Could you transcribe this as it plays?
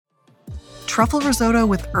truffle risotto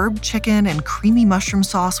with herb chicken and creamy mushroom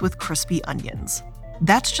sauce with crispy onions.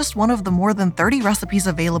 That's just one of the more than 30 recipes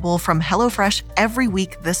available from HelloFresh every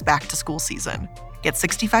week this back-to-school season. Get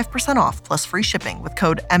 65% off plus free shipping with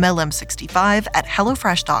code MLM65 at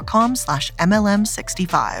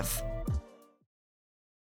hellofresh.com/MLM65.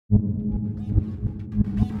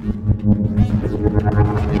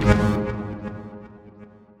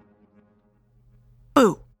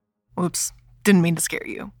 Boo! Oops, didn't mean to scare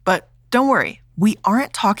you. But don't worry, we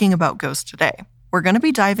aren't talking about ghosts today. We're going to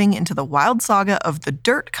be diving into the wild saga of the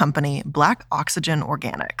dirt company Black Oxygen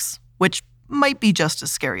Organics, which might be just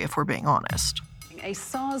as scary if we're being honest. A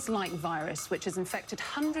SARS-like virus, which has infected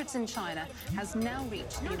hundreds in China, has now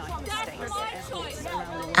reached the United States.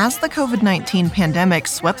 As the COVID-19 pandemic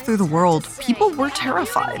swept through the world, people were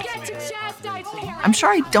terrified. I'm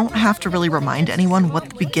sure I don't have to really remind anyone what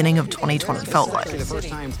the beginning of 2020 felt like.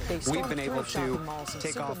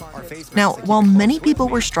 Now, while many people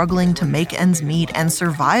were struggling to make ends meet and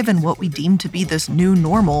survive in what we deem to be this new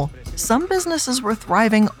normal, some businesses were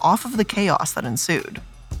thriving off of the chaos that ensued.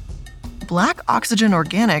 Black Oxygen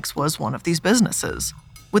Organics was one of these businesses.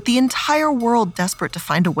 With the entire world desperate to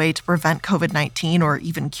find a way to prevent COVID-19 or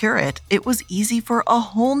even cure it, it was easy for a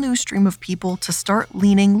whole new stream of people to start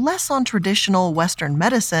leaning less on traditional Western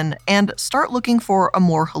medicine and start looking for a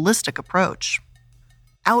more holistic approach.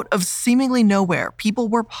 Out of seemingly nowhere, people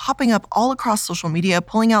were popping up all across social media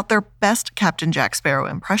pulling out their best Captain Jack Sparrow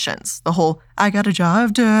impressions. The whole, I got a jar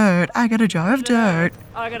of dirt, I got a jar of dirt.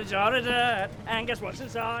 I got a jar of dirt, and guess what's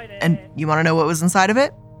inside it? And you want to know what was inside of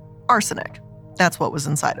it? Arsenic. That's what was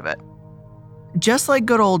inside of it. Just like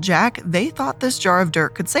good old Jack, they thought this jar of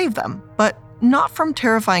dirt could save them, but not from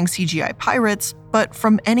terrifying CGI pirates, but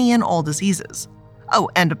from any and all diseases.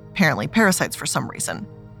 Oh, and apparently parasites for some reason.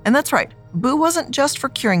 And that's right, Boo wasn't just for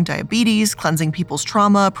curing diabetes, cleansing people's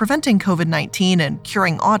trauma, preventing COVID-19, and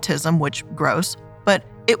curing autism, which gross, but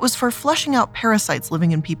it was for flushing out parasites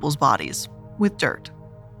living in people's bodies with dirt.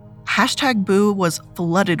 #Boo was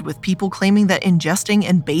flooded with people claiming that ingesting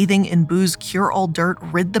and bathing in Boo's cure-all dirt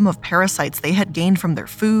rid them of parasites they had gained from their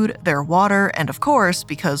food, their water, and of course,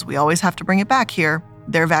 because we always have to bring it back here,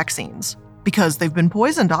 their vaccines. Because they've been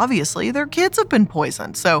poisoned, obviously, their kids have been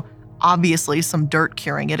poisoned, so obviously some dirt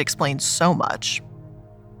curing it explains so much.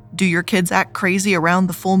 Do your kids act crazy around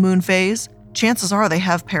the full moon phase? Chances are they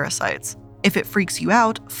have parasites. If it freaks you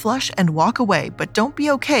out, flush and walk away, but don't be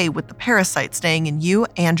okay with the parasite staying in you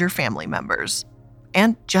and your family members.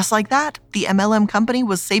 And just like that, the MLM company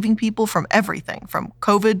was saving people from everything, from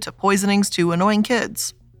COVID to poisonings to annoying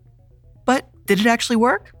kids. But did it actually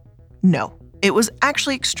work? No, it was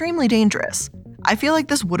actually extremely dangerous. I feel like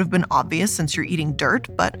this would have been obvious since you're eating dirt,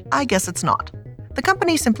 but I guess it's not. The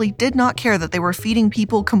company simply did not care that they were feeding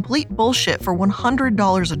people complete bullshit for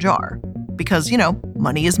 $100 a jar. Because,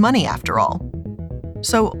 money is money after all.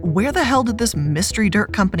 So where the hell did this mystery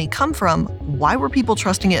dirt company come from? Why were people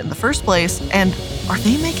trusting it in the first place? And are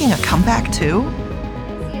they making a comeback too?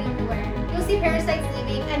 You'll see it everywhere. You'll see parasites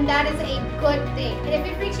leaving, and that is a good thing. And if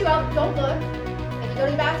it freaks you out, don't look. If you go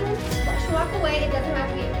to the bathroom, flush and walk away. It doesn't have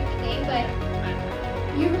to be a freaky thing, but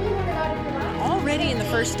you really want to go out of your life. Already in the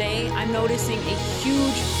first day, I'm noticing a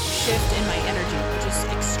huge shift in my energy, which is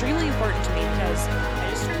extremely important to me because I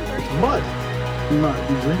just turned 30. Mud. Mud.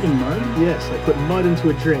 You drinking mud? Yes, I put mud into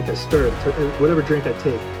a drink. I stir it. Whatever drink I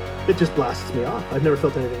take, it just blasts me off. I've never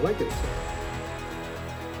felt anything like it.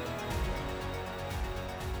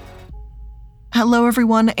 Hello,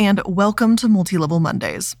 everyone, and welcome to Multi-Level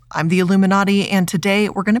Mondays. I'm the Illuminati, and today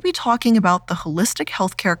we're going to be talking about the holistic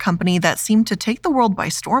healthcare company that seemed to take the world by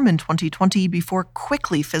storm in 2020 before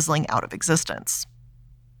quickly fizzling out of existence.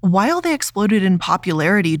 While they exploded in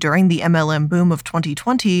popularity during the MLM boom of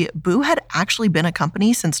 2020, Boo had actually been a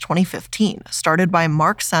company since 2015, started by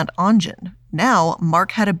Mark St. Ongen. Now,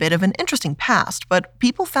 Mark had a bit of an interesting past, but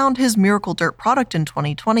people found his Miracle Dirt product in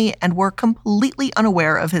 2020 and were completely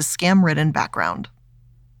unaware of his scam-ridden background.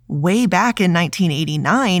 Way back in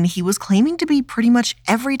 1989, he was claiming to be pretty much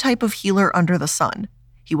every type of healer under the sun.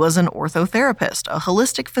 He was an orthotherapist, a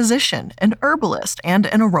holistic physician, an herbalist, and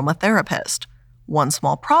an aromatherapist. One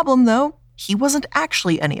small problem, though, he wasn't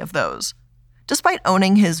actually any of those. Despite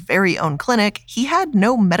owning his very own clinic, he had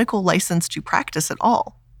no medical license to practice at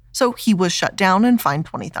all. So he was shut down and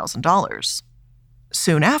fined $20,000.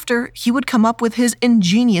 Soon after, he would come up with his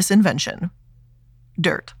ingenious invention,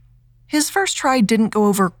 dirt. His first try didn't go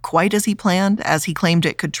over quite as he planned, as he claimed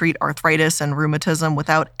it could treat arthritis and rheumatism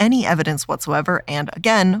without any evidence whatsoever and,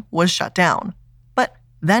 again, was shut down. But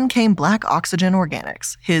then came Black Oxygen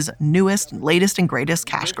Organics, his newest, latest, and greatest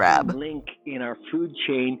cash grab. Link in our food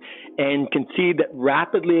chain, and can see that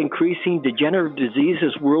rapidly increasing degenerative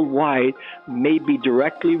diseases worldwide may be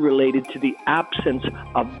directly related to the absence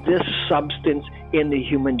of this substance in the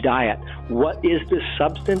human diet. What is this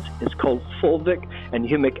substance? It's called fulvic and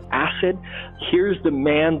humic acid. Here's the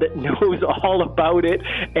man that knows all about it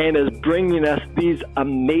and is bringing us these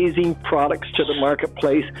amazing products to the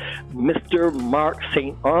marketplace, Mr. Mark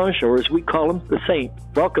St. Ange, or as we call him, the Saint.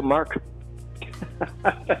 Welcome, Mark.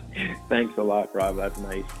 Thanks a lot, Rob. That's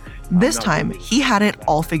nice. This time, he had it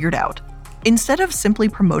all figured out. Instead of simply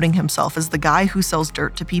promoting himself as the guy who sells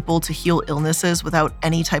dirt to people to heal illnesses without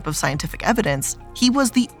any type of scientific evidence, he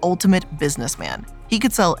was the ultimate businessman. He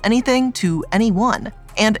could sell anything to anyone,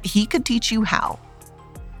 and he could teach you how.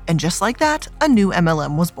 And just like that, a new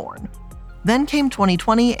MLM was born. Then came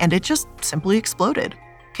 2020, and it just simply exploded.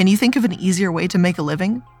 Can you think of an easier way to make a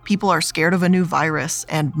living? People are scared of a new virus,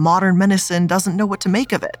 and modern medicine doesn't know what to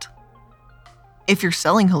make of it. If you're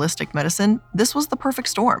selling holistic medicine, this was the perfect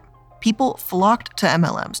storm. People flocked to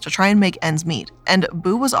MLMs to try and make ends meet, and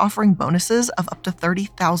Boo was offering bonuses of up to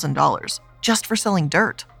 $30,000 just for selling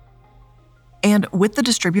dirt. And with the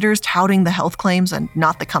distributors touting the health claims and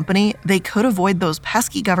not the company, they could avoid those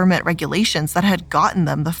pesky government regulations that had gotten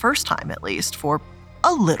them the first time, at least, for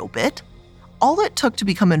a little bit. All it took to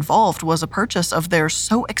become involved was a purchase of their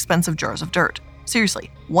so expensive jars of dirt.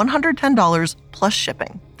 Seriously, $110 plus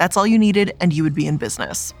shipping. That's all you needed, and you would be in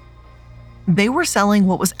business. They were selling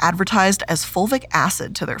what was advertised as fulvic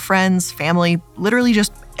acid to their friends, family, literally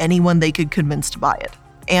just anyone they could convince to buy it.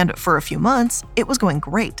 And for a few months, it was going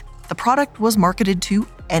great. The product was marketed to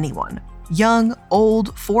anyone. Young,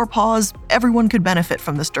 old, four paws, everyone could benefit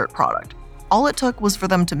from this dirt product. All it took was for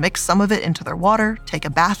them to mix some of it into their water, take a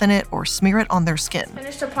bath in it, or smear it on their skin.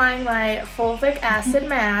 Finished applying my fulvic acid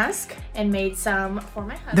mask and made some for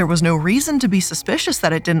my husband. There was no reason to be suspicious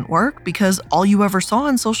that it didn't work because all you ever saw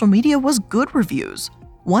on social media was good reviews.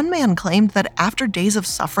 One man claimed that after days of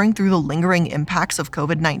suffering through the lingering impacts of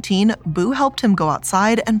COVID-19, Boo helped him go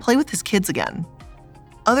outside and play with his kids again.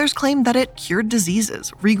 Others claimed that it cured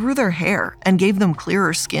diseases, regrew their hair, and gave them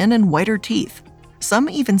clearer skin and whiter teeth. Some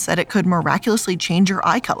even said it could miraculously change your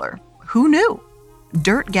eye color. Who knew?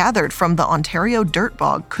 Dirt gathered from the Ontario dirt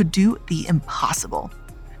bog could do the impossible.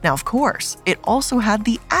 Now, of course, it also had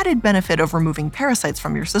the added benefit of removing parasites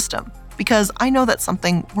from your system, because I know that's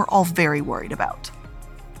something we're all very worried about.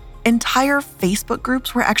 Entire Facebook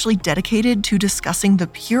groups were actually dedicated to discussing the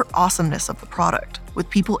pure awesomeness of the product, with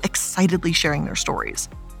people excitedly sharing their stories.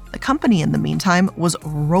 The company, in the meantime, was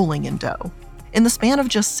rolling in dough. In the span of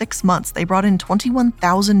just 6 months, they brought in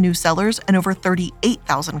 21,000 new sellers and over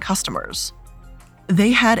 38,000 customers.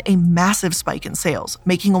 They had a massive spike in sales,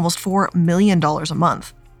 making almost $4 million a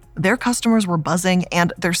month. Their customers were buzzing,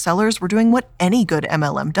 and their sellers were doing what any good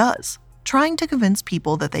MLM does, trying to convince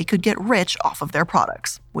people that they could get rich off of their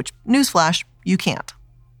products, which, newsflash, you can't.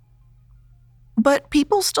 But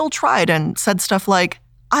people still tried and said stuff like,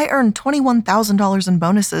 I earned $21,000 in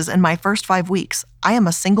bonuses in my first 5 weeks. I am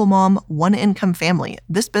a single mom, one-income family.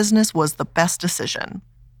 This business was the best decision.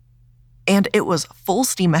 And it was full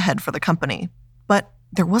steam ahead for the company. But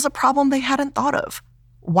there was a problem they hadn't thought of.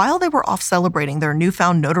 While they were off celebrating their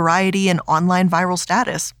newfound notoriety and online viral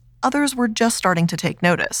status, others were just starting to take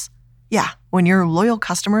notice. Yeah, when your loyal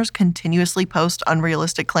customers continuously post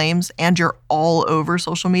unrealistic claims and you're all over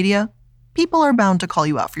social media, people are bound to call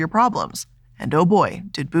you out for your problems. And oh boy,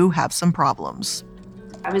 did Boo have some problems.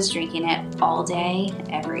 I was drinking it all day,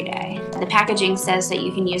 every day. The packaging says that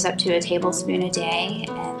you can use up to a tablespoon a day,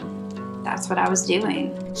 and that's what I was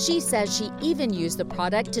doing. She says she even used the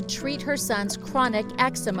product to treat her son's chronic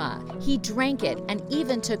eczema. He drank it and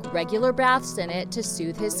even took regular baths in it to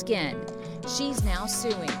soothe his skin. She's now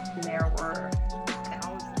suing. There were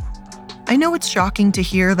I know it's shocking to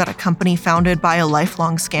hear that a company founded by a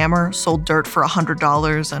lifelong scammer sold dirt for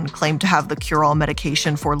 $100 and claimed to have the cure-all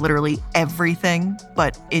medication for literally everything,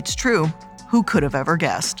 but it's true. Who could have ever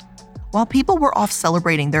guessed? While people were off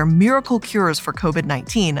celebrating their miracle cures for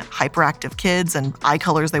COVID-19, hyperactive kids, and eye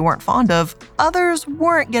colors they weren't fond of, others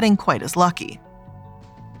weren't getting quite as lucky.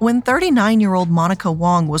 When 39-year-old Monica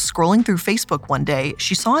Wong was scrolling through Facebook one day,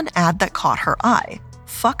 she saw an ad that caught her eye.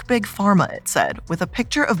 Fuck Big Pharma, it said, with a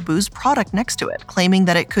picture of Boo's product next to it, claiming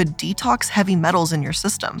that it could detox heavy metals in your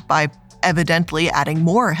system by evidently adding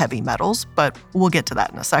more heavy metals, but we'll get to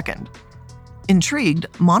that in a second. Intrigued,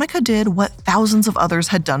 Monica did what thousands of others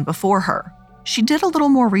had done before her. She did a little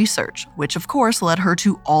more research, which of course led her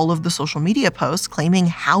to all of the social media posts claiming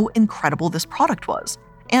how incredible this product was,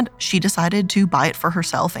 and she decided to buy it for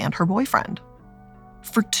herself and her boyfriend.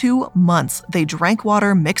 For 2 months, they drank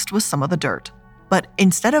water mixed with some of the dirt. But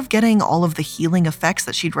instead of getting all of the healing effects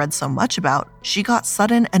that she'd read so much about, she got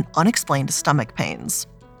sudden and unexplained stomach pains.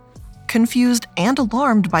 Confused and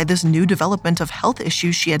alarmed by this new development of health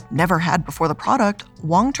issues she had never had before the product,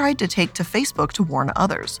 Wong tried to take to Facebook to warn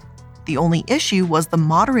others. The only issue was the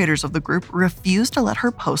moderators of the group refused to let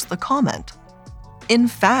her post the comment. In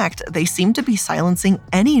fact, they seemed to be silencing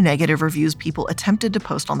any negative reviews people attempted to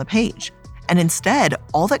post on the page. And instead,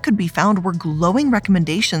 all that could be found were glowing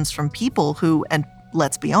recommendations from people who, and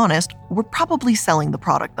let's be honest, were probably selling the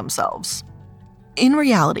product themselves. In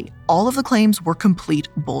reality, all of the claims were complete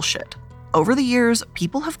bullshit. Over the years,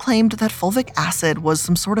 people have claimed that fulvic acid was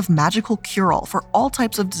some sort of magical cure-all for all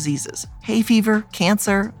types of diseases: hay fever,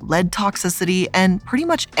 cancer, lead toxicity, and pretty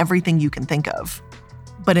much everything you can think of.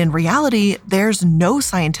 But in reality, there's no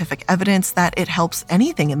scientific evidence that it helps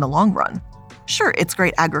anything in the long run. Sure, it's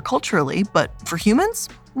great agriculturally, but for humans,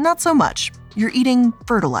 not so much. You're eating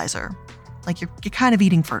fertilizer. Like, you're kind of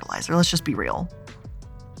eating fertilizer, let's just be real.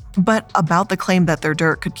 But about the claim that their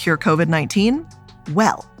dirt could cure COVID-19?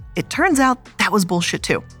 Well, it turns out that was bullshit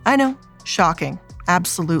too. I know, shocking,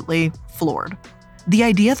 absolutely floored. The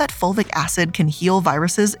idea that fulvic acid can heal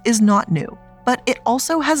viruses is not new, but it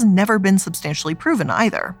also has never been substantially proven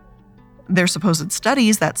either. Their supposed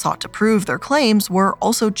studies that sought to prove their claims were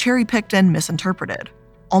also cherry-picked and misinterpreted.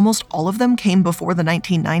 Almost all of them came before the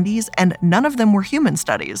 1990s, and none of them were human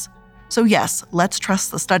studies. So yes, let's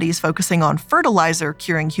trust the studies focusing on fertilizer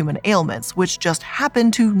curing human ailments, which just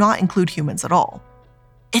happen to not include humans at all.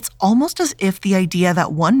 It's almost as if the idea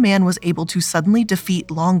that one man was able to suddenly defeat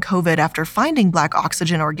long COVID after finding Black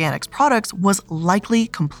Oxygen Organics products was likely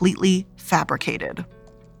completely fabricated.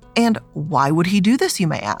 And why would he do this, you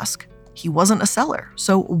may ask? He wasn't a seller,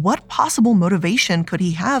 so what possible motivation could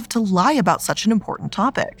he have to lie about such an important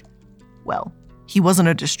topic? Well, he wasn't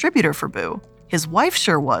a distributor for Boo. His wife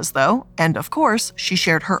sure was, though, and of course, she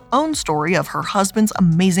shared her own story of her husband's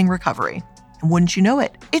amazing recovery. And wouldn't you know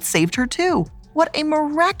it, it saved her too. What a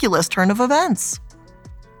miraculous turn of events.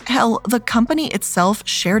 Hell, the company itself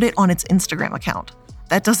shared it on its Instagram account.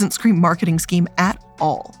 That doesn't scream marketing scheme at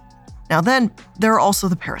all. Now then, there are also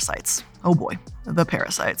the parasites. Oh boy, the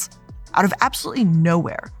parasites. Out of absolutely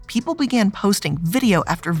nowhere, people began posting video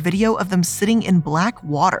after video of them sitting in black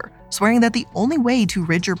water, swearing that the only way to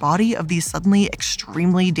rid your body of these suddenly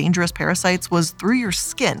extremely dangerous parasites was through your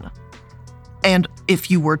skin. And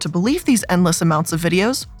if you were to believe these endless amounts of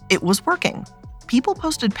videos, it was working. People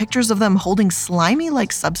posted pictures of them holding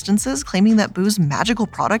slimy-like substances, claiming that Boo's magical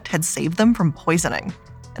product had saved them from poisoning.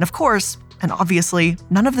 And of course, and obviously,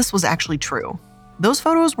 none of this was actually true. Those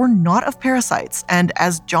photos were not of parasites, and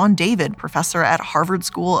as John David, professor at Harvard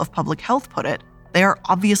School of Public Health, put it, they are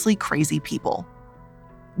obviously crazy people.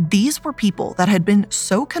 These were people that had been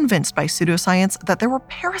so convinced by pseudoscience that there were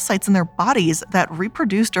parasites in their bodies that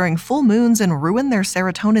reproduced during full moons and ruined their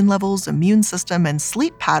serotonin levels, immune system, and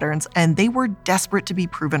sleep patterns, and they were desperate to be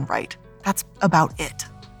proven right. That's about it.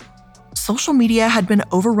 Social media had been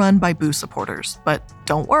overrun by Boo supporters, but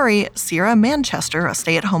don't worry, Sierra Manchester, a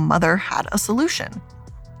stay-at-home mother, had a solution.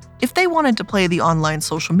 If they wanted to play the online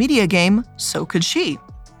social media game, so could she.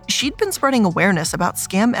 She'd been spreading awareness about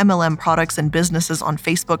scam MLM products and businesses on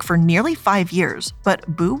Facebook for nearly 5 years, but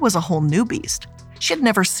Boo was a whole new beast. She had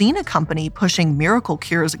never seen a company pushing miracle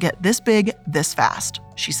cures get this big, this fast,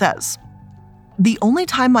 she says. The only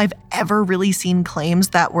time I've ever really seen claims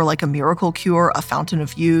that were like a miracle cure, a fountain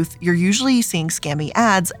of youth, you're usually seeing scammy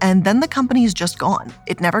ads, and then the company's just gone.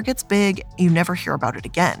 It never gets big, you never hear about it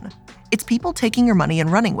again. It's people taking your money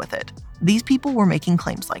and running with it. These people were making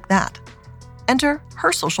claims like that. Enter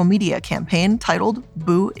her social media campaign titled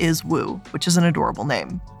Boo is Woo, which is an adorable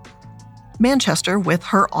name. Manchester, with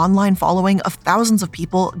her online following of thousands of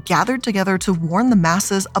people, gathered together to warn the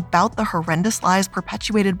masses about the horrendous lies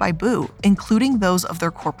perpetuated by Boo, including those of their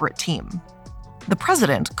corporate team. The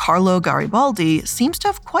president, Carlo Garibaldi, seems to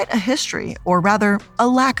have quite a history, or rather, a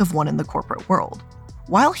lack of one in the corporate world.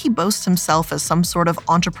 While he boasts himself as some sort of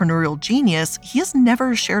entrepreneurial genius, he has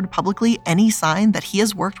never shared publicly any sign that he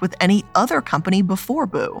has worked with any other company before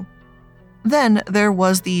Boo. Then there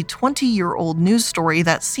was the 20-year-old news story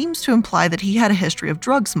that seems to imply that he had a history of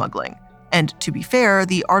drug smuggling. And to be fair,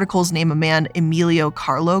 the articles name a man Emilio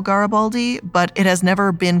Carlo Garibaldi, but it has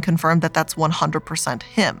never been confirmed that that's 100%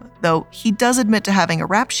 him, though he does admit to having a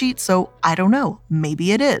rap sheet, so I don't know,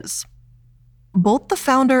 maybe it is. Both the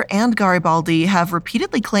founder and Garibaldi have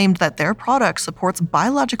repeatedly claimed that their product supports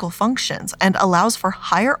biological functions and allows for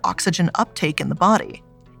higher oxygen uptake in the body.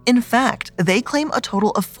 In fact, they claim a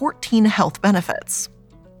total of 14 health benefits.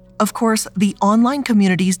 Of course, the online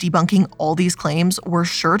communities debunking all these claims were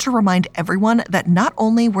sure to remind everyone that not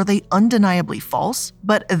only were they undeniably false,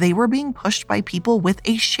 but they were being pushed by people with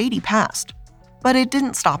a shady past. But it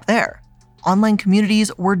didn't stop there. Online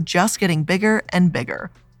communities were just getting bigger and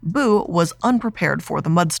bigger. Boo was unprepared for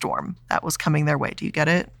the mudstorm that was coming their way. Do you get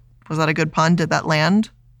it? Was that a good pun? Did that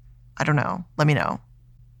land? I don't know. Let me know.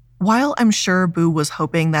 While I'm sure Boo was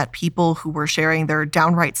hoping that people who were sharing their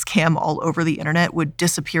downright scam all over the internet would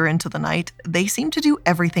disappear into the night, they seemed to do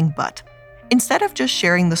everything but. Instead of just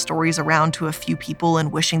sharing the stories around to a few people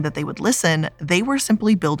and wishing that they would listen, they were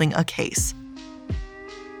simply building a case.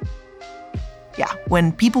 Yeah,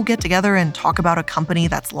 when people get together and talk about a company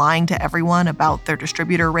that's lying to everyone about their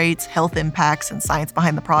distributor rates, health impacts, and science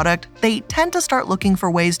behind the product, they tend to start looking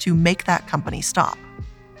for ways to make that company stop.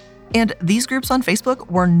 And these groups on Facebook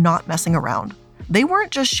were not messing around. They weren't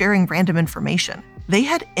just sharing random information. They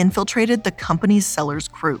had infiltrated the company's sellers'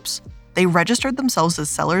 groups. They registered themselves as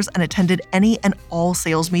sellers and attended any and all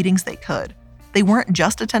sales meetings they could. They weren't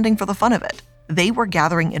just attending for the fun of it. They were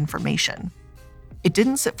gathering information. It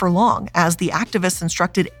didn't sit for long, as the activists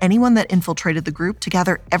instructed anyone that infiltrated the group to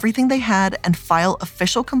gather everything they had and file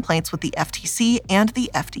official complaints with the FTC and the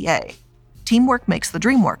FDA. Teamwork makes the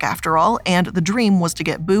dream work, after all, and the dream was to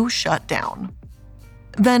get Boo shut down.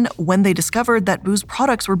 Then, when they discovered that Boo's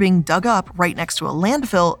products were being dug up right next to a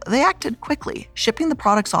landfill, they acted quickly, shipping the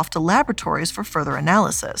products off to laboratories for further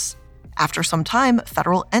analysis. After some time,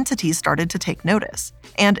 federal entities started to take notice,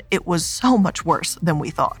 and it was so much worse than we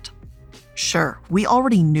thought. Sure, we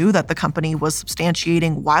already knew that the company was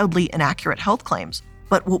substantiating wildly inaccurate health claims,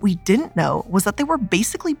 but what we didn't know was that they were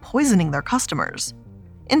basically poisoning their customers.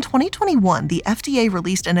 In 2021, the FDA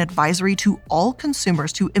released an advisory to all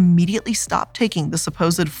consumers to immediately stop taking the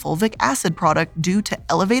supposed fulvic acid product due to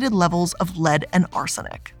elevated levels of lead and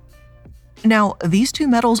arsenic. Now, these two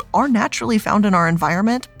metals are naturally found in our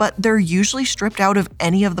environment, but they're usually stripped out of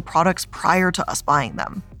any of the products prior to us buying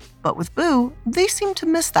them. But with Boo, they seem to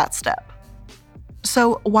miss that step.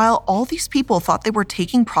 So while all these people thought they were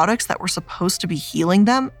taking products that were supposed to be healing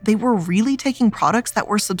them, they were really taking products that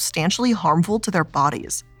were substantially harmful to their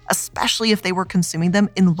bodies, especially if they were consuming them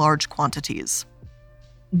in large quantities.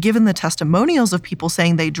 Given the testimonials of people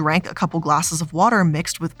saying they drank a couple glasses of water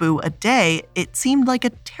mixed with Boo a day, it seemed like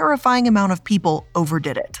a terrifying amount of people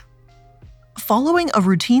overdid it. Following a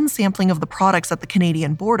routine sampling of the products at the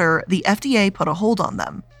Canadian border, the FDA put a hold on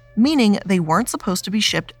them, meaning they weren't supposed to be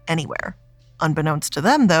shipped anywhere. Unbeknownst to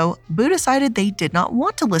them, though, Boo decided they did not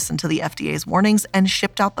want to listen to the FDA's warnings and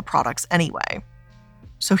shipped out the products anyway.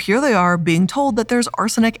 So here they are being told that there's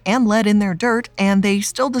arsenic and lead in their dirt, and they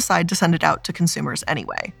still decide to send it out to consumers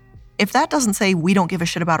anyway. If that doesn't say we don't give a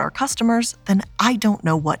shit about our customers, then I don't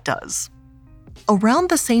know what does. Around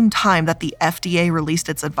the same time that the FDA released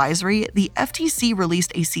its advisory, the FTC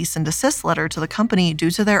released a cease and desist letter to the company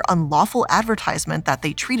due to their unlawful advertisement that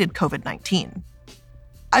they treated COVID-19.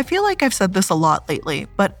 I feel like I've said this a lot lately,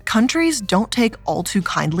 but countries don't take all too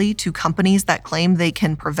kindly to companies that claim they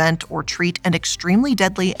can prevent or treat an extremely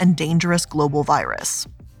deadly and dangerous global virus.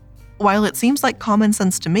 While it seems like common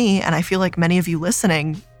sense to me, and I feel like many of you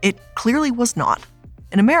listening, it clearly was not.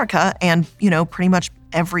 In America, and, pretty much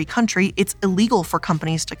every country, it's illegal for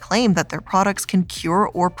companies to claim that their products can cure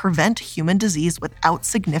or prevent human disease without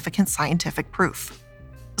significant scientific proof.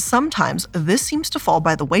 Sometimes this seems to fall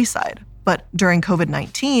by the wayside, but during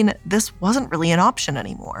COVID-19, this wasn't really an option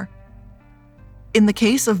anymore. In the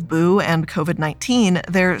case of Boo and COVID-19,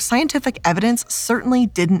 their scientific evidence certainly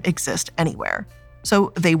didn't exist anywhere.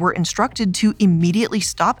 So they were instructed to immediately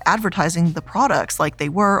stop advertising the products like they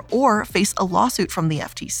were or face a lawsuit from the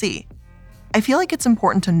FTC. I feel like it's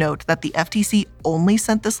important to note that the FTC only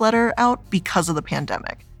sent this letter out because of the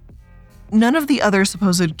pandemic. None of the other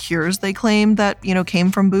supposed cures they claimed that,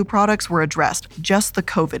 came from Boo products were addressed, just the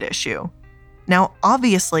COVID issue. Now,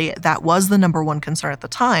 obviously, that was the number one concern at the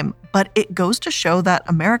time, but it goes to show that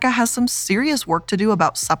America has some serious work to do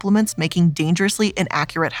about supplements making dangerously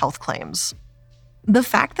inaccurate health claims. The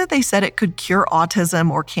fact that they said it could cure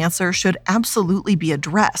autism or cancer should absolutely be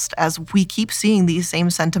addressed, as we keep seeing these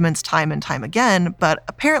same sentiments time and time again, but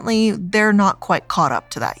apparently they're not quite caught up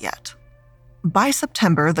to that yet. By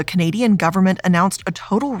September, the Canadian government announced a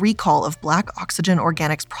total recall of Black Oxygen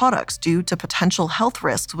Organics products due to potential health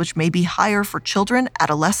risks which may be higher for children,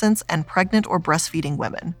 adolescents, and pregnant or breastfeeding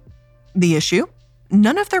women. The issue?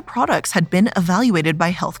 None of their products had been evaluated by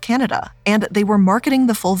Health Canada, and they were marketing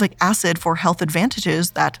the fulvic acid for health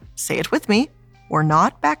advantages that, say it with me, were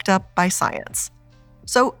not backed up by science.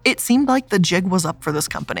 So it seemed like the jig was up for this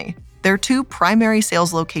company. Their two primary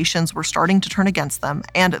sales locations were starting to turn against them,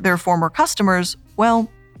 and their former customers, well,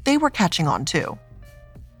 they were catching on too.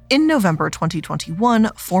 In November 2021,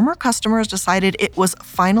 former customers decided it was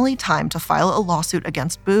finally time to file a lawsuit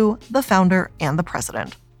against Boo, the founder, and the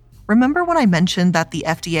president. Remember when I mentioned that the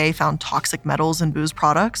FDA found toxic metals in Boo's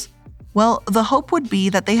products? Well, the hope would be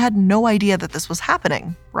that they had no idea that this was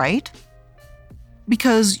happening, right?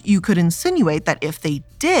 Because you could insinuate that if they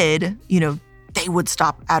did, they would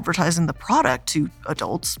stop advertising the product to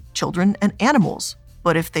adults, children, and animals.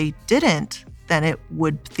 But if they didn't, then it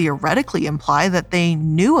would theoretically imply that they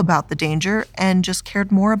knew about the danger and just cared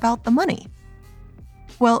more about the money.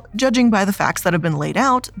 Well, judging by the facts that have been laid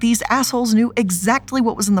out, these assholes knew exactly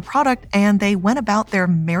what was in the product and they went about their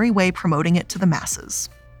merry way promoting it to the masses.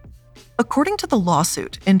 According to the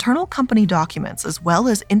lawsuit, internal company documents as well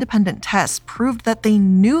as independent tests proved that they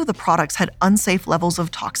knew the products had unsafe levels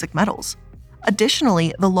of toxic metals.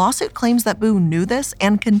 Additionally, the lawsuit claims that Boo knew this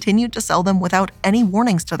and continued to sell them without any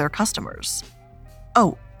warnings to their customers.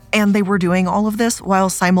 Oh, and they were doing all of this while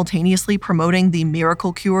simultaneously promoting the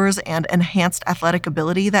miracle cures and enhanced athletic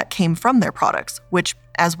ability that came from their products, which,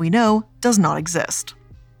 as we know, does not exist.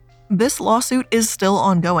 This lawsuit is still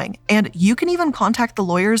ongoing, and you can even contact the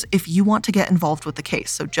lawyers if you want to get involved with the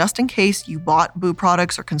case. So just in case you bought Boo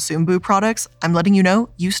products or consume Boo products, I'm letting you know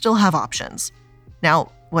you still have options.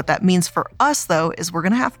 Now, what that means for us, though, is we're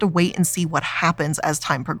going to have to wait and see what happens as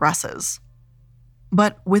time progresses.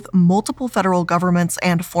 But with multiple federal governments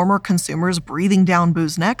and former consumers breathing down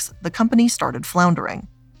Boo's necks, the company started floundering.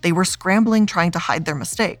 They were scrambling trying to hide their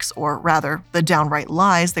mistakes, or rather, the downright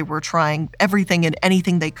lies. They were trying everything and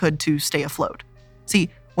anything they could to stay afloat. See,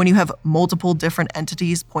 when you have multiple different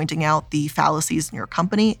entities pointing out the fallacies in your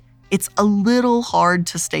company, it's a little hard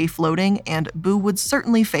to stay floating, and Boo would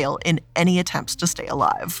certainly fail in any attempts to stay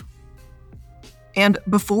alive. And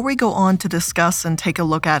before we go on to discuss and take a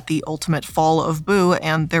look at the ultimate fall of Boo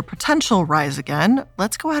and their potential rise again,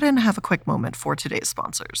 let's go ahead and have a quick moment for today's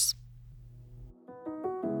sponsors.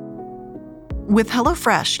 With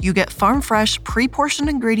HelloFresh, you get farm-fresh, pre-portioned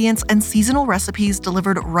ingredients and seasonal recipes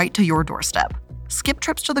delivered right to your doorstep. Skip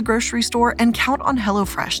trips to the grocery store and count on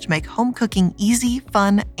HelloFresh to make home cooking easy,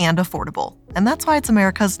 fun, and affordable. And that's why it's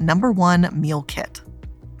America's #1 meal kit.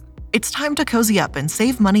 It's time to cozy up and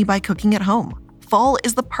save money by cooking at home. Fall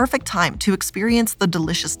is the perfect time to experience the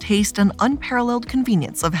delicious taste and unparalleled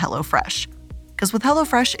convenience of HelloFresh. Because with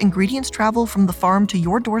HelloFresh, ingredients travel from the farm to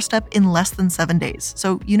your doorstep in less than 7 days,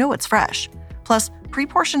 so you know it's fresh. Plus,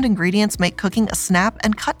 pre-portioned ingredients make cooking a snap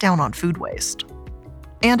and cut down on food waste.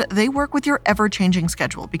 And they work with your ever-changing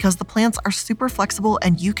schedule because the plans are super flexible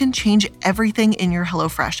and you can change everything in your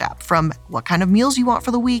HelloFresh app. From what kind of meals you want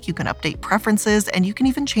for the week, you can update preferences, and you can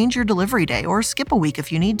even change your delivery day or skip a week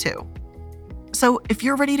if you need to. So if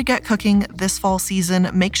you're ready to get cooking this fall season,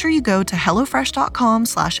 make sure you go to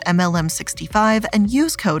hellofresh.com/MLM65 and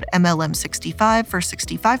use code MLM65 for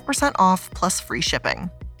 65% off plus free shipping.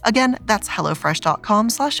 Again, that's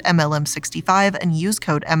hellofresh.com/MLM65 and use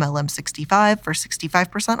code MLM65 for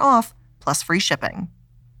 65% off plus free shipping.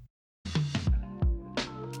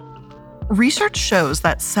 Research shows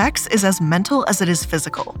that sex is as mental as it is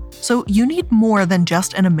physical, so you need more than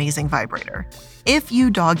just an amazing vibrator. If you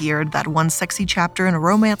dog-eared that one sexy chapter in a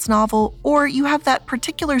romance novel, or you have that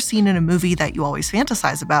particular scene in a movie that you always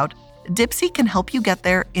fantasize about, Dipsea can help you get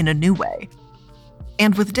there in a new way.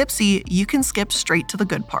 And with Dipsea, you can skip straight to the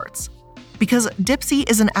good parts. Because Dipsea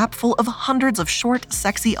is an app full of hundreds of short,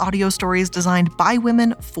 sexy audio stories designed by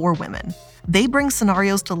women for women. They bring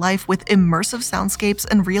scenarios to life with immersive soundscapes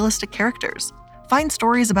and realistic characters. Find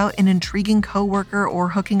stories about an intriguing coworker or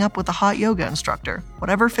hooking up with a hot yoga instructor.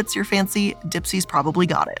 Whatever fits your fancy, Dipsea's probably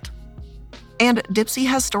got it. And Dipsea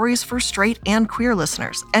has stories for straight and queer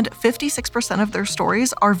listeners, and 56% of their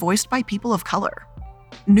stories are voiced by people of color.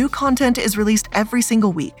 New content is released every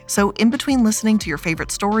single week, so in between listening to your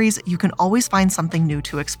favorite stories, you can always find something new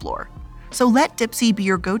to explore. So let Dipsea be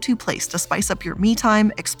your go-to place to spice up your me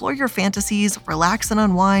time, explore your fantasies, relax and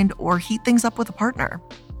unwind, or heat things up with a partner.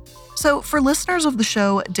 So for listeners of the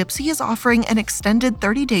show, Dipsea is offering an extended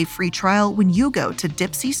 30-day free trial when you go to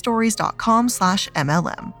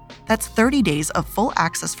dipseastories.com/MLM. That's 30 days of full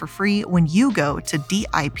access for free when you go to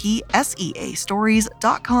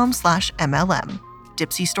dipseastories.com/MLM.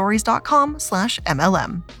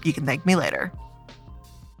 dipseastories.com/MLM. You can thank me later.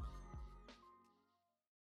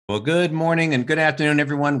 Well, good morning and good afternoon,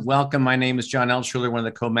 everyone. Welcome. My name is John Eltschuler, one of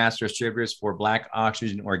the co-master distributors for Black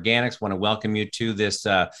Oxygen Organics. Want to welcome you to this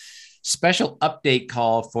special update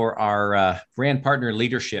call for our brand partner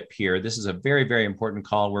leadership here. This is a very, very important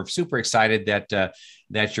call. We're super excited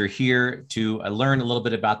that you're here to learn a little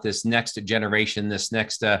bit about this next generation, this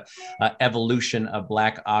next evolution of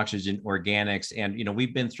Black Oxygen Organics. And,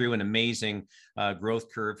 we've been through an amazing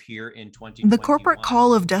growth curve here in 2021. The corporate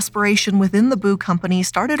call of desperation within the Boo company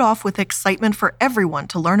started off with excitement for everyone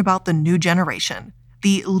to learn about the new generation.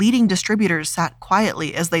 The leading distributors sat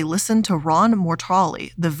quietly as they listened to Ron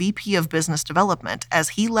Mortali, the VP of Business Development, as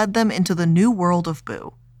he led them into the new world of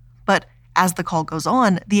Boo. But as the call goes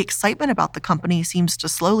on, the excitement about the company seems to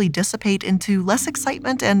slowly dissipate into less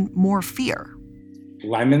excitement and more fear.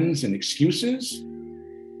 Lemons and excuses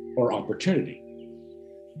or opportunity?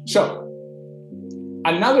 So,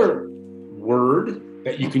 another word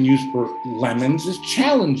that you can use for lemons is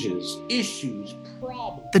challenges, issues,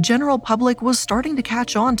 problems. The general public was starting to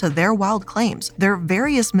catch on to their wild claims, their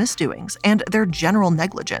various misdoings, and their general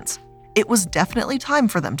negligence. It was definitely time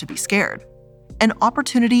for them to be scared. An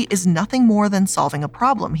opportunity is nothing more than solving a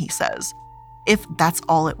problem, he says. If that's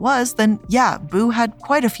all it was, then yeah, Boo had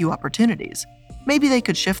quite a few opportunities. Maybe they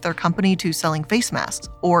could shift their company to selling face masks,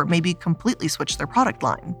 or maybe completely switch their product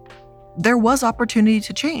line. There was opportunity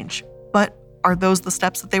to change, but are those the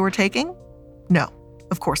steps that they were taking? No,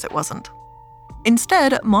 of course it wasn't.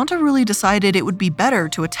 Instead, Monterulli decided it would be better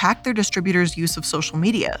to attack their distributors' use of social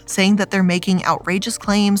media, saying that they're making outrageous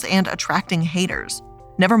claims and attracting haters.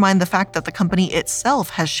 Never mind the fact that the company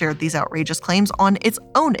itself has shared these outrageous claims on its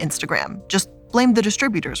own Instagram. Just blame the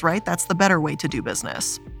distributors, right? That's the better way to do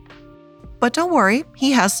business. But don't worry,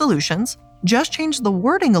 he has solutions. Just change the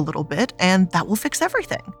wording a little bit and that will fix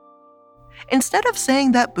everything. Instead of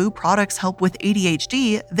saying that Boo products help with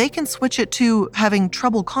ADHD, they can switch it to having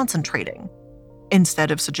trouble concentrating.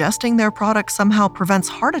 Instead of suggesting their product somehow prevents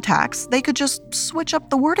heart attacks, they could just switch up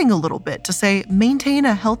the wording a little bit to say maintain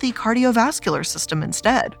a healthy cardiovascular system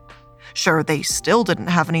instead. Sure, they still didn't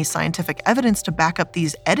have any scientific evidence to back up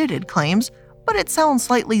these edited claims, but it sounds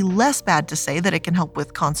slightly less bad to say that it can help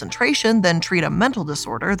with concentration than treat a mental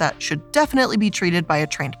disorder that should definitely be treated by a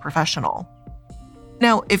trained professional.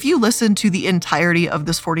 Now, if you listen to the entirety of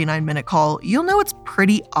this 49-minute call, you'll know it's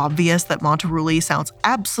pretty obvious that Monterulli sounds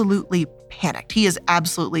absolutely panicked. He is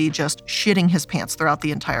absolutely just shitting his pants throughout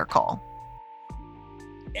the entire call.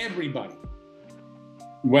 Everybody,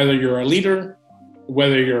 whether you're a leader,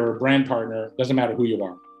 whether you're a brand partner, doesn't matter who you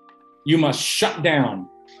are, you must shut down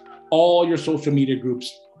all your social media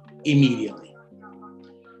groups immediately.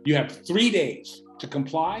 You have 3 days to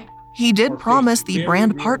comply. He did promise the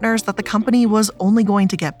brand partners that the company was only going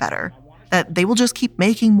to get better, that they will just keep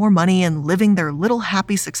making more money and living their little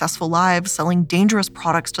happy, successful lives, selling dangerous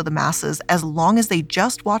products to the masses as long as they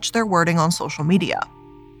just watch their wording on social media.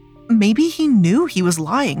 Maybe he knew he was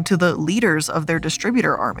lying to the leaders of their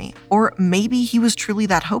distributor army, or maybe he was truly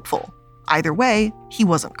that hopeful. Either way, he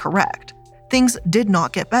wasn't correct. Things did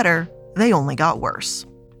not get better, they only got worse.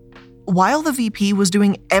 While the VP was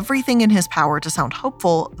doing everything in his power to sound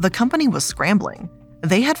hopeful, the company was scrambling.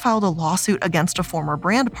 They had filed a lawsuit against a former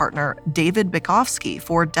brand partner, David Bykowski,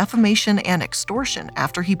 for defamation and extortion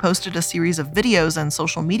after he posted a series of videos and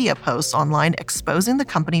social media posts online exposing the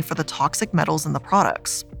company for the toxic metals in the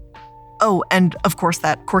products. Oh, and of course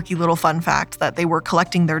that quirky little fun fact that they were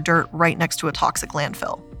collecting their dirt right next to a toxic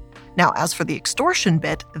landfill. Now, as for the extortion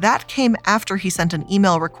bit, that came after he sent an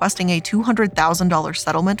email requesting a $200,000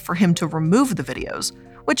 settlement for him to remove the videos,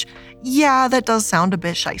 which, yeah, that does sound a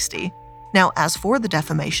bit shisty. Now, as for the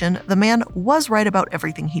defamation, the man was right about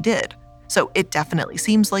everything he did, so it definitely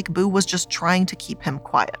seems like Boo was just trying to keep him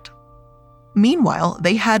quiet. Meanwhile,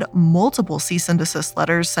 they had multiple cease and desist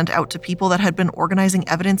letters sent out to people that had been organizing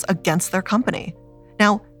evidence against their company.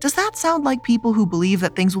 Now, does that sound like people who believe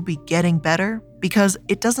that things will be getting better? Because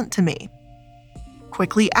it doesn't to me.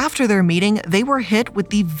 Quickly after their meeting, they were hit with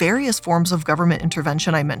the various forms of government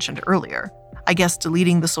intervention I mentioned earlier. I guess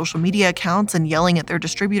deleting the social media accounts and yelling at their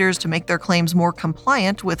distributors to make their claims more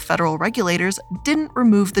compliant with federal regulators didn't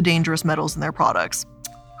remove the dangerous metals in their products.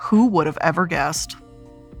 Who would have ever guessed?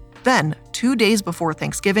 Then, 2 days before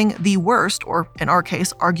Thanksgiving, the worst, or in our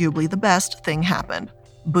case, arguably the best, thing happened.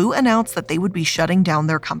 Boo announced that they would be shutting down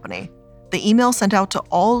their company. The email sent out to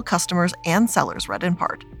all customers and sellers read in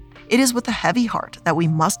part, "It is with a heavy heart that we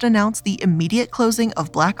must announce the immediate closing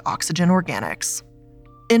of Black Oxygen Organics."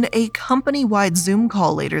 In a company-wide Zoom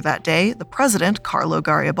call later that day, the president, Carlo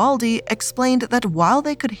Garibaldi, explained that while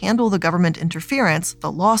they could handle the government interference,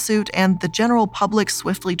 the lawsuit, and the general public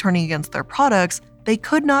swiftly turning against their products, they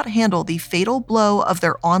could not handle the fatal blow of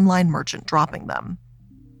their online merchant dropping them.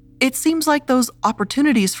 It seems like those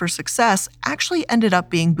opportunities for success actually ended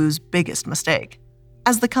up being Boo's biggest mistake.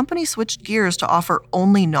 As the company switched gears to offer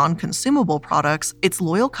only non-consumable products, its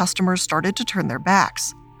loyal customers started to turn their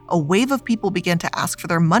backs. A wave of people began to ask for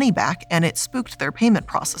their money back, and it spooked their payment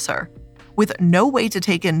processor. With no way to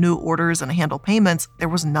take in new orders and handle payments, there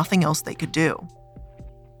was nothing else they could do.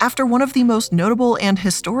 After one of the most notable and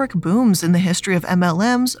historic booms in the history of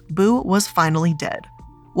MLMs, Boo was finally dead.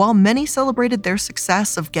 While many celebrated their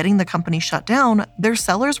success of getting the company shut down, their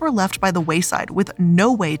sellers were left by the wayside with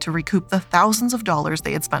no way to recoup the thousands of dollars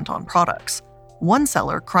they had spent on products. One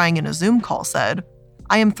seller, crying in a Zoom call, said,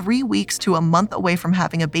 "I am 3 weeks to a month away from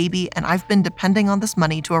having a baby, and I've been depending on this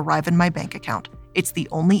money to arrive in my bank account. It's the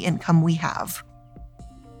only income we have."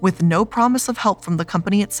 With no promise of help from the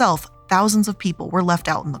company itself, thousands of people were left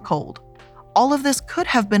out in the cold. All of this could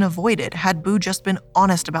have been avoided had Boo just been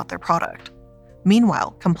honest about their product.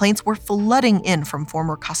 Meanwhile, complaints were flooding in from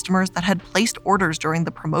former customers that had placed orders during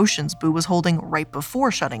the promotions Boo was holding right before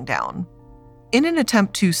shutting down. In an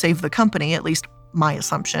attempt to save the company, at least my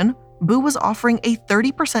assumption, Boo was offering a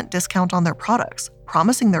 30% discount on their products,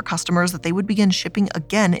 promising their customers that they would begin shipping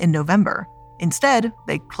again in November. Instead,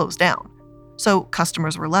 they closed down. So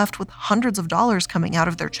customers were left with hundreds of dollars coming out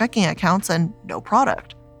of their checking accounts and no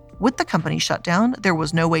product. With the company shut down, there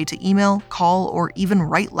was no way to email, call, or even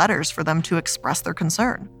write letters for them to express their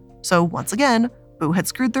concern. So once again, Boo had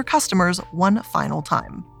screwed their customers one final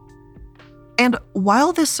time. And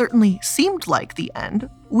while this certainly seemed like the end,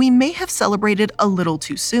 we may have celebrated a little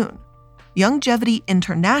too soon. Youngevity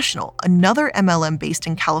International, another MLM based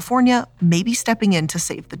in California, may be stepping in to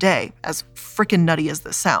save the day, as frickin' nutty as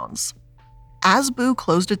this sounds. As Boo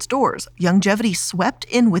closed its doors, Youngevity swept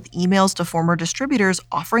in with emails to former distributors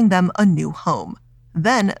offering them a new home.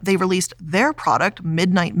 Then they released their product,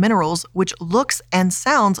 Midnight Minerals, which looks and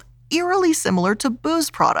sounds eerily similar to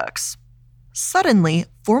Boo's products. Suddenly,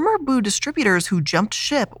 former Boo distributors who jumped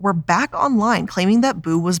ship were back online claiming that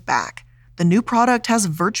Boo was back. The new product has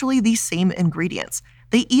virtually the same ingredients.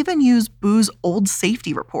 They even use Boo's old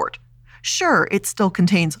safety report. Sure, it still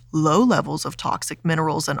contains low levels of toxic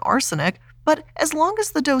minerals and arsenic, but as long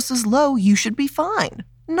as the dose is low, you should be fine.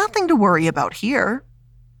 Nothing to worry about here.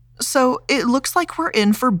 So it looks like we're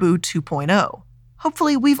in for Boo 2.0.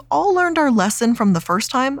 Hopefully we've all learned our lesson from the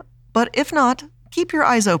first time, but if not, keep your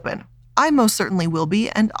eyes open. I most certainly will be,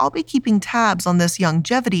 and I'll be keeping tabs on this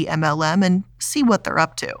Youngevity MLM and see what they're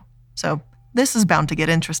up to. So this is bound to get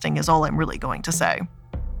interesting is all I'm really going to say.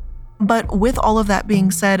 But with all of that being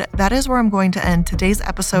said, that is where I'm going to end today's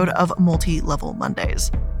episode of Multi-Level Mondays.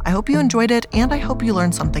 I hope you enjoyed it, and I hope you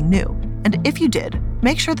learned something new. And if you did,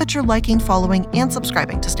 make sure that you're liking, following, and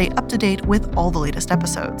subscribing to stay up to date with all the latest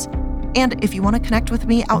episodes. And if you want to connect with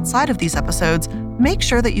me outside of these episodes, make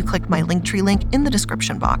sure that you click my Linktree link in the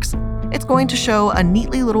description box. It's going to show a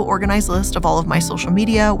neatly little organized list of all of my social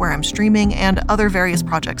media, where I'm streaming, and other various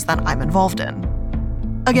projects that I'm involved in.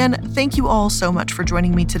 Again, thank you all so much for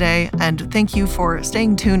joining me today, and thank you for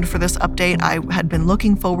staying tuned for this update. I had been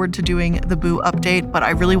looking forward to doing the Boo update, but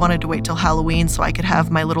I really wanted to wait till Halloween so I could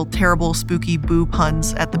have my little terrible, spooky Boo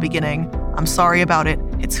puns at the beginning. I'm sorry about it.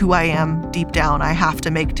 It's who I am deep down. I have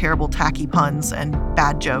to make terrible, tacky puns and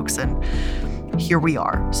bad jokes, and here we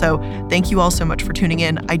are. So thank you all so much for tuning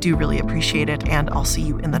in. I do really appreciate it, and I'll see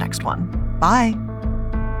you in the next one. Bye.